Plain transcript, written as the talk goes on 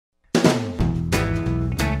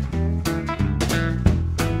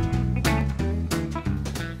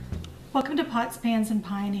Welcome to Pots, Pans, and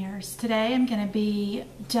Pioneers. Today I'm going to be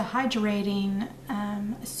dehydrating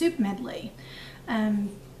a soup medley.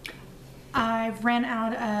 I've ran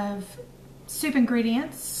out of soup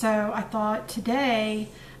ingredients, so I thought today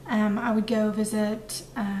I would go visit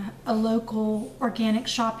a local organic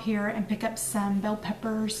shop here and pick up some bell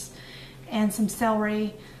peppers and some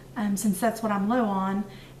celery, since that's what I'm low on,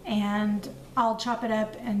 and I'll chop it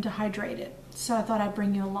up and dehydrate it. So I thought I'd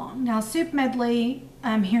bring you along. Now, soup medley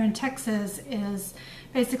here in Texas is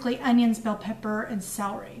basically onions, bell pepper, and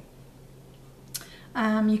celery.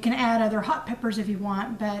 You can add other hot peppers if you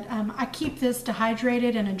want, but I keep this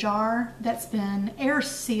dehydrated in a jar that's been air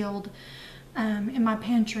sealed in my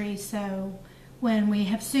pantry. So when we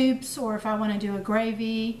have soups, or if I want to do a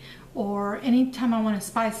gravy, or anytime I want to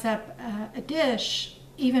spice up a dish,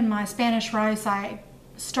 even my Spanish rice, I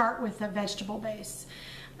start with a vegetable base.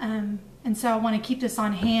 And so I want to keep this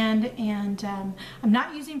on hand, and I'm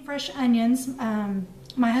not using fresh onions.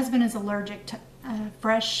 My husband is allergic to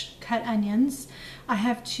fresh cut onions. I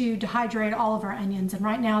have to dehydrate all of our onions, and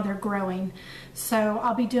right now they're growing. So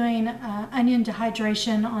I'll be doing onion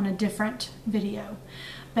dehydration on a different video.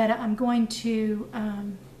 But I'm going to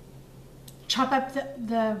chop up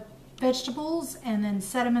the vegetables and then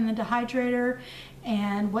set them in the dehydrator.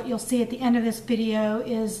 And what you'll see at the end of this video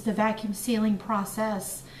is the vacuum sealing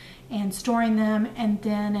process and storing them, and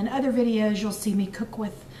then in other videos you'll see me cook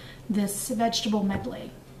with this vegetable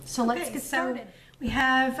medley. So let's get started. We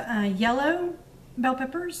have yellow bell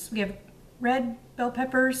peppers, we have red bell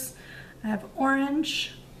peppers, I have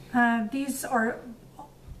orange. These are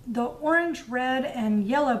the orange, red, and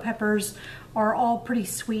yellow peppers are all pretty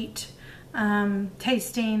sweet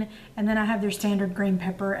tasting, and then I have their standard green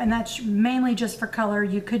pepper, and that's mainly just for color.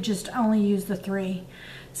 You could just only use the three.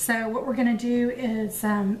 So what we're going to do is,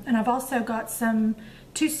 and I've also got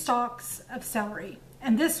 2 stalks of celery,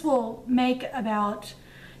 and this will make about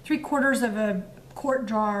 3/4 of a quart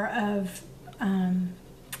jar of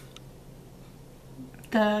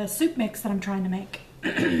the soup mix that I'm trying to make.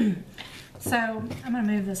 So I'm going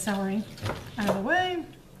to move the celery out of the way,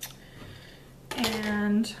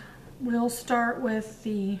 and we'll start with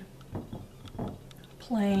the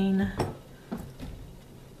plain.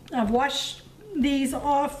 I've washed these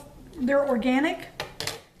off. They're organic,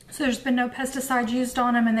 so there's been no pesticides used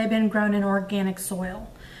on them, and they've been grown in organic soil.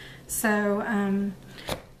 So I'm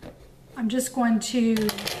just going to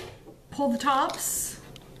pull the tops,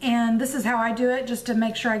 and this is how I do it, just to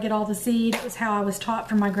make sure I get all the seed. It was how I was taught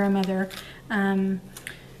from my grandmother. And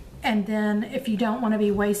then if you don't want to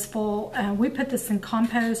be wasteful, we put this in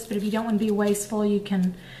compost, but if you don't want to be wasteful, you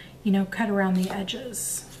can, cut around the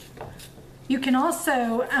edges. You can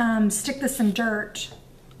also stick this in dirt,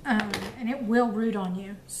 and it will root on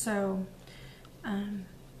you. So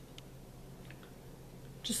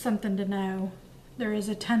just something to know. There is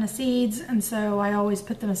a ton of seeds, and so I always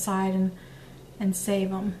put them aside and save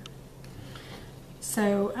them.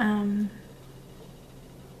 So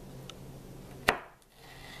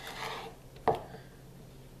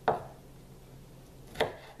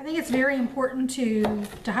I think it's very important to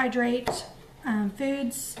dehydrate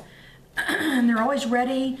foods. And they're always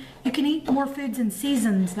ready. You can eat more foods in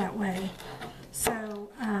seasons that way. So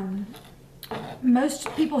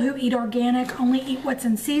most people who eat organic only eat what's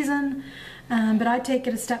in season, but I take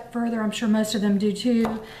it a step further. I'm sure most of them do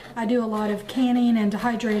too. I do a lot of canning and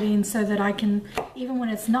dehydrating so that I can, even when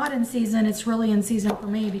it's not in season, it's really in season for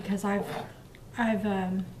me, because I've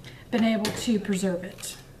been able to preserve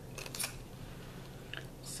it.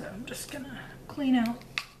 So I'm just gonna clean out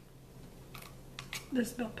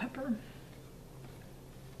this bell pepper,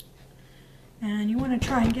 and you want to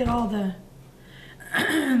try and get all the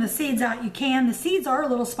the seeds out. You can. The seeds are a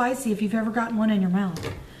little spicy if you've ever gotten one in your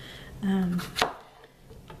mouth. And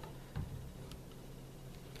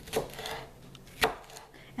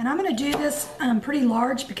I'm going to do this pretty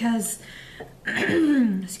large because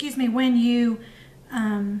excuse me, when you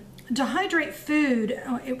dehydrate food,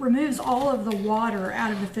 it removes all of the water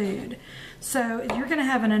out of the food. So you're going to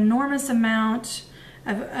have an enormous amount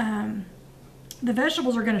of the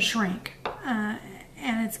vegetables are going to shrink,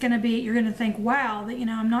 and it's going to be, you're going to think, wow, that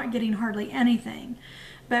I'm not getting hardly anything.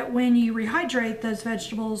 But when you rehydrate those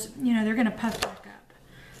vegetables, they're going to puff back up.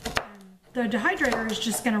 The dehydrator is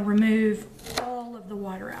just going to remove all of the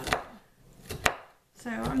water out of them. So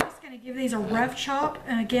I'm just going to give these a rough chop,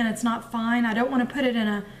 and again, it's not fine. I don't want to put it in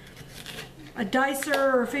a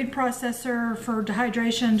dicer or a food processor for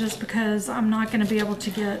dehydration, just because I'm not going to be able to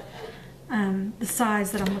get the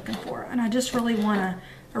size that I'm looking for, and I just really want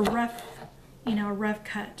a rough, a rough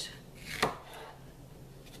cut.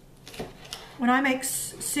 when I make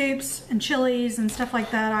soups and chilies and stuff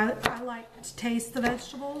like that, I like to taste the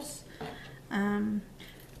vegetables. I know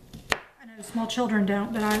small children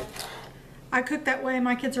don't, but I cook that way.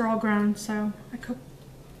 My kids are all grown, so I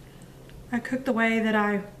cook the way that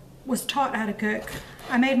I was taught how to cook.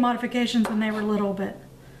 I made modifications when they were little, but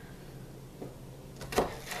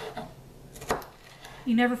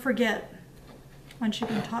you never forget once you've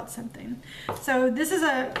been taught something. So this is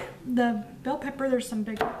the bell pepper. There's some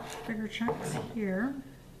bigger chunks here.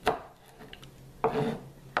 And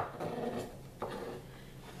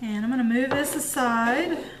I'm gonna move this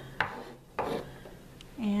aside.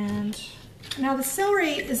 And now the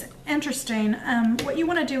celery is interesting. What you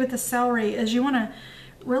wanna do with the celery is you wanna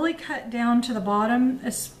really cut down to the bottom.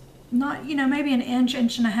 It's not, you know, maybe an inch,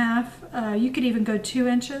 inch and a half. You could even go 2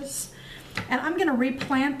 inches. And I'm gonna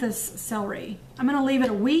replant this celery. I'm gonna leave it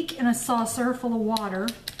a week in a saucer full of water.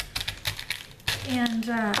 And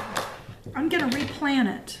I'm gonna replant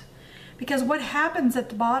it. Because what happens at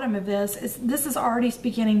the bottom of this is already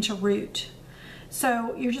beginning to root.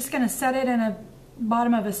 So you're just gonna set it in a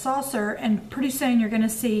bottom of a saucer, and pretty soon you're gonna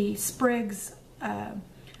see sprigs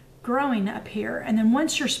growing up here. And then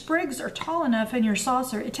once your sprigs are tall enough in your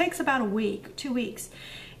saucer, it takes about a week, 2 weeks.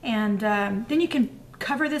 And then you can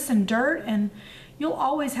cover this in dirt and you'll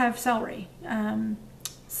always have celery.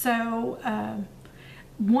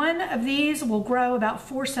 One of these will grow about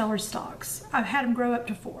 4 celery stalks. I've had them grow up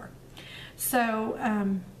to 4. So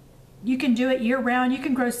you can do it year round. You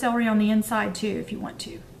can grow celery on the inside too if you want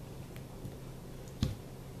to.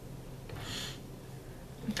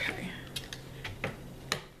 Okay.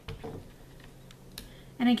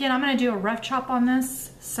 And again, I'm going to do a rough chop on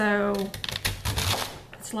this so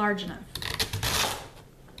it's large enough.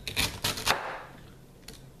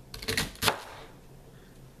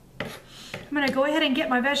 I'm gonna go ahead and get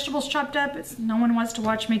my vegetables chopped up. No one wants to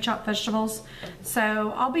watch me chop vegetables.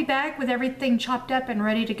 So I'll be back with everything chopped up and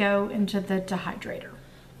ready to go into the dehydrator.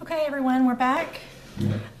 Okay everyone, we're back.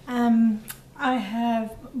 I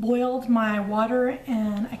have boiled my water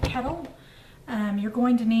in a kettle. You're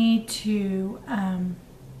going to need to,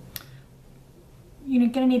 you're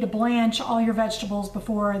gonna need to blanch all your vegetables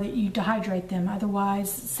before that you dehydrate them.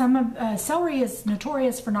 Otherwise, celery is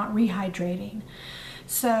notorious for not rehydrating.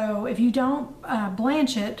 So if you don't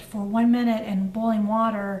blanch it for 1 minute in boiling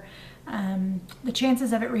water, the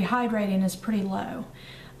chances of it rehydrating is pretty low.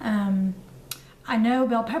 I know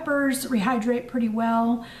bell peppers rehydrate pretty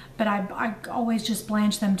well, but I always just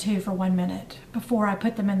blanch them too for 1 minute before I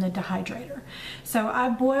put them in the dehydrator. So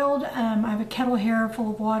I've boiled, I have a kettle here full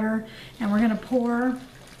of water, and we're gonna pour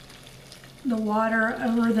the water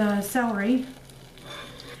over the celery,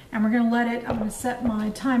 and we're gonna let it, I'm gonna set my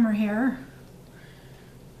timer here.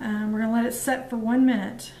 We're gonna let it set for 1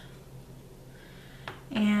 minute.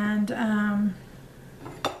 And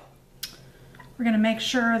we're gonna make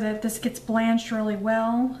sure that this gets blanched really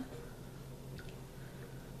well.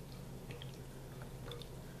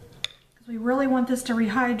 Because we really want this to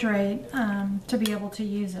rehydrate to be able to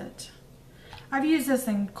use it. I've used this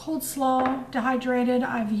in coleslaw dehydrated.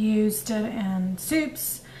 I've used it in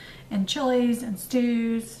soups and chilies and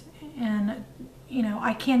stews. And you know,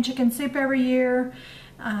 I can chicken soup every year.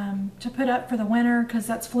 To put up for the winter because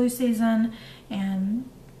that's flu season, and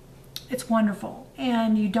it's wonderful.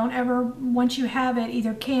 And you don't ever, once you have it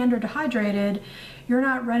either canned or dehydrated, you're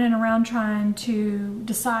not running around trying to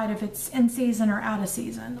decide if it's in season or out of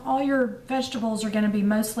season. All your vegetables are going to be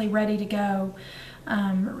mostly ready to go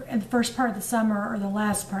in the first part of the summer or the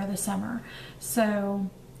last part of the summer.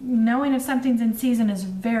 So knowing if something's in season is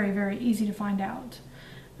very, very easy to find out.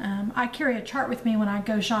 I carry a chart with me when I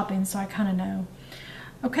go shopping, so I kind of know.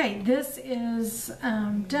 Okay, this is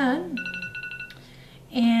done,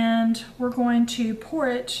 and we're going to pour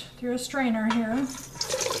it through a strainer here.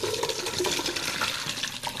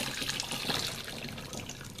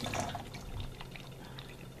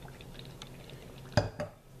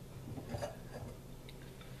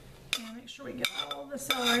 And make sure we get all the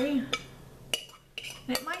celery. And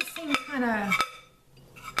it might seem kind of,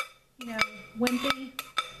 you know, wimpy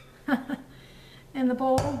in the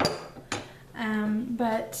bowl.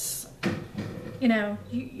 But you know,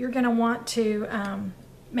 you're going to want to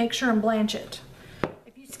make sure and blanch it.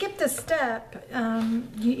 If you skip this step,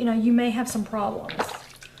 you know, you may have some problems.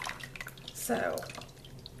 So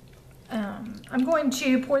I'm going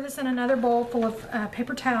to pour this in another bowl full of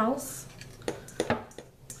paper towels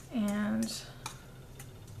and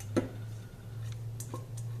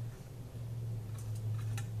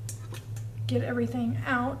get everything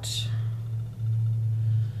out.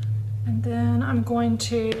 And then I'm going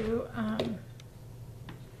to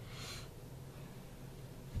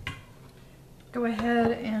go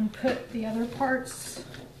ahead and put the other parts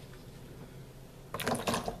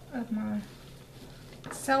of my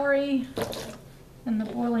celery in the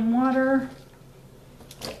boiling water.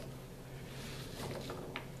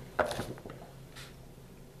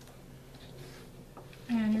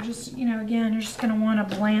 And you're just, again, you're just going to want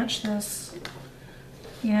to blanch this,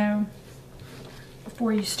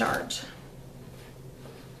 before you start.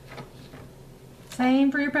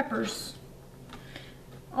 Same for your peppers.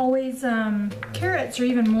 Always, carrots are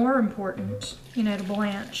even more important, to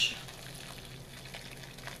blanch.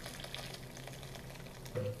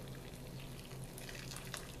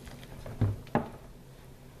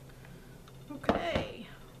 Okay,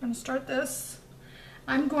 I'm going to start this.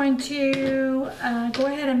 I'm going to go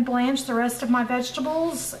ahead and blanch the rest of my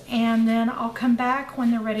vegetables, and then I'll come back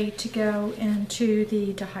when they're ready to go into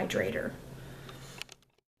the dehydrator.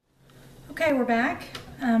 Okay, we're back.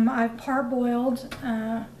 I've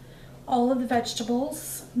parboiled all of the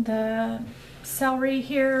vegetables, the celery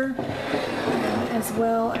here, as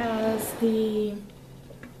well as the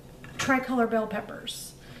tricolor bell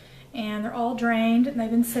peppers. And they're all drained, and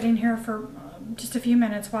they've been sitting here for just a few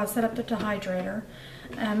minutes while I set up the dehydrator.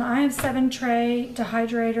 I have 7-tray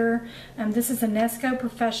dehydrator. This is a Nesco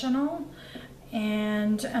Professional,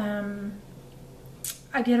 and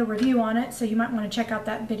I did a review on it, so you might want to check out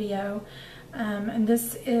that video. And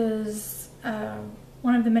this is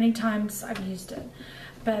one of the many times I've used it.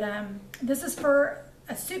 But this is for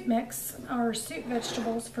a soup mix, or soup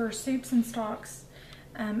vegetables for soups and stocks.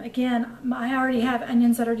 Again, I already have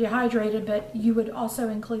onions that are dehydrated, but you would also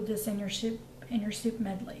include this in your soup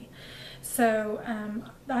medley. So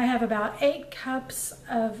I have about 8 cups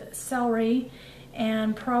of celery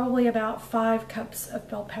and probably about 5 cups of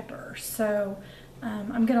bell pepper. So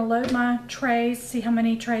I'm going to load my trays, see how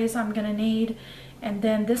many trays I'm going to need, and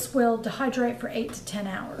then this will dehydrate for 8 to 10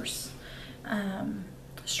 hours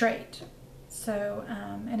straight. So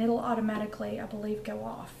and it'll automatically, I believe, go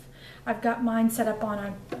off. I've got mine set up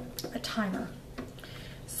on a timer.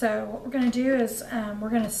 So what we're going to do is we're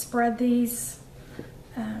going to spread these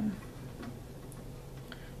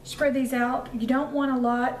out. You don't want a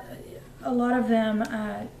lot of them,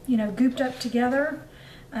 gooped up together.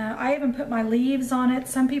 I even put my leaves on it.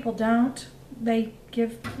 Some people don't. They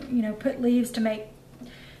put leaves to make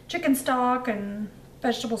chicken stock and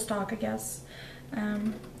vegetable stock, I guess.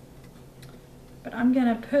 But I'm going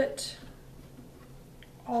to put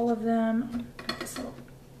all of them, put this little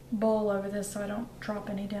bowl over this so I don't drop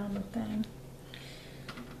any down the thing.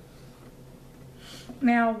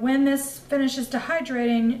 Now, when this finishes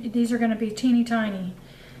dehydrating, these are going to be teeny tiny.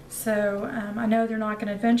 So I know they're not going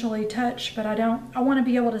to eventually touch, but I want to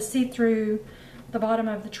be able to see through the bottom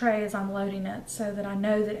of the tray as I'm loading it so that I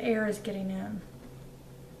know that air is getting in.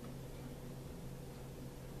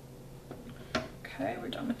 Okay, we're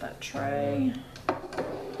done with that tray.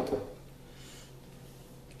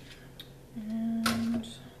 And I'm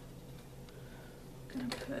going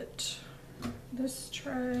to put this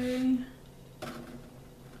tray.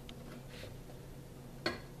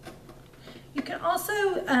 You can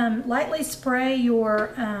also lightly spray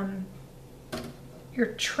your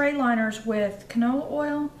tray liners with canola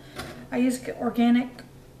oil. I use organic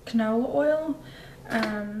canola oil.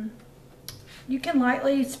 You can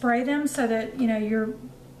lightly spray them so that you're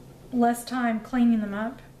less time cleaning them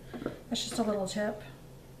up. That's just a little tip.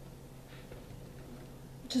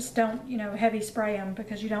 Just don't heavy spray them,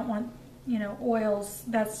 because you don't want oils.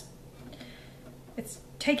 It's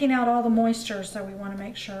taking out all the moisture, so we want to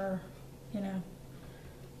make sure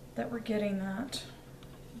that we're getting that.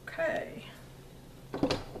 Okay.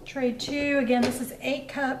 Tray 2, again, this is 8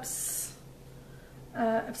 cups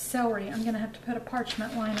of celery. I'm going to have to put a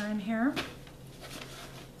parchment liner in here.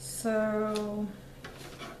 So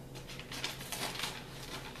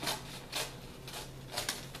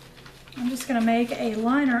I'm just going to make a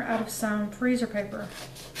liner out of some freezer paper.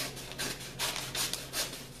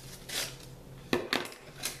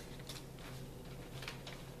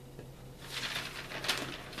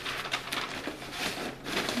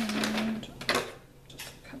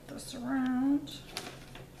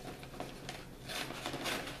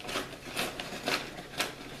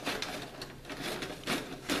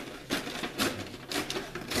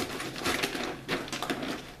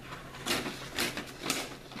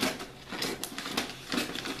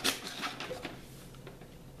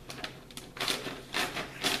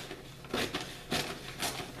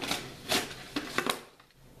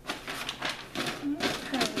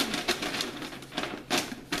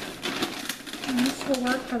 Will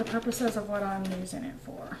work for the purposes of what I'm using it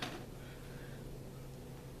for.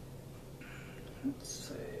 Let's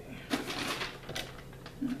see.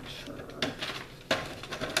 Not sure.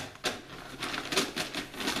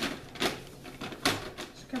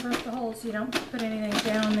 so you don't put anything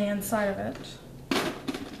down the inside of it.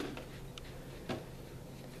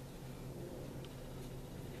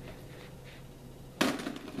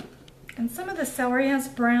 And some of the celery has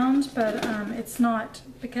browned, but it's not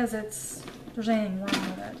because there's anything wrong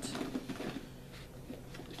with it.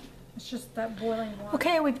 It's just that boiling water.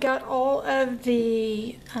 Okay, we've got all of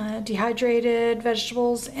the dehydrated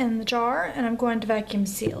vegetables in the jar, and I'm going to vacuum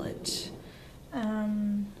seal it.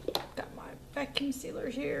 Got my vacuum sealer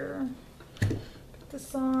here. Put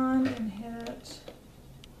this on and hit it.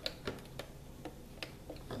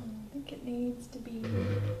 I think it needs to be...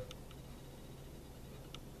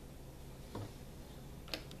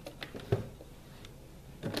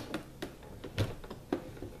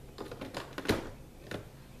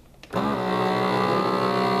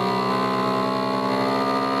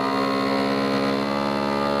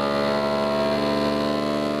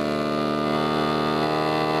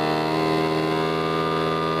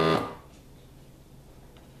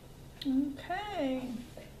 Okay.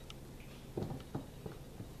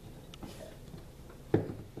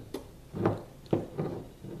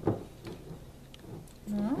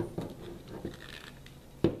 Well.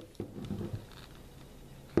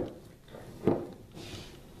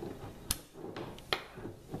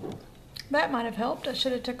 That might have helped. I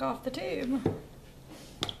should have took off the tube.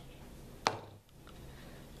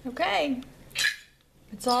 Okay.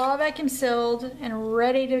 It's all vacuum sealed and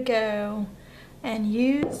ready to go and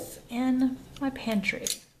use in my pantry.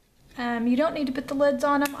 You don't need to put the lids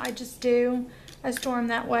on them. I just do. I store them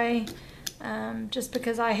that way just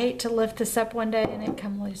because I hate to lift this up one day and it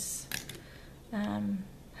come loose.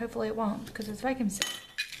 Hopefully it won't because it's vacuum sealed.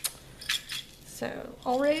 So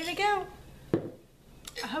all ready to go.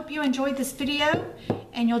 I hope you enjoyed this video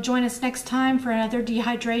and you'll join us next time for another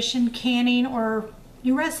dehydration, canning, or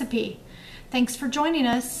new recipe. Thanks for joining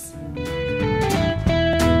us.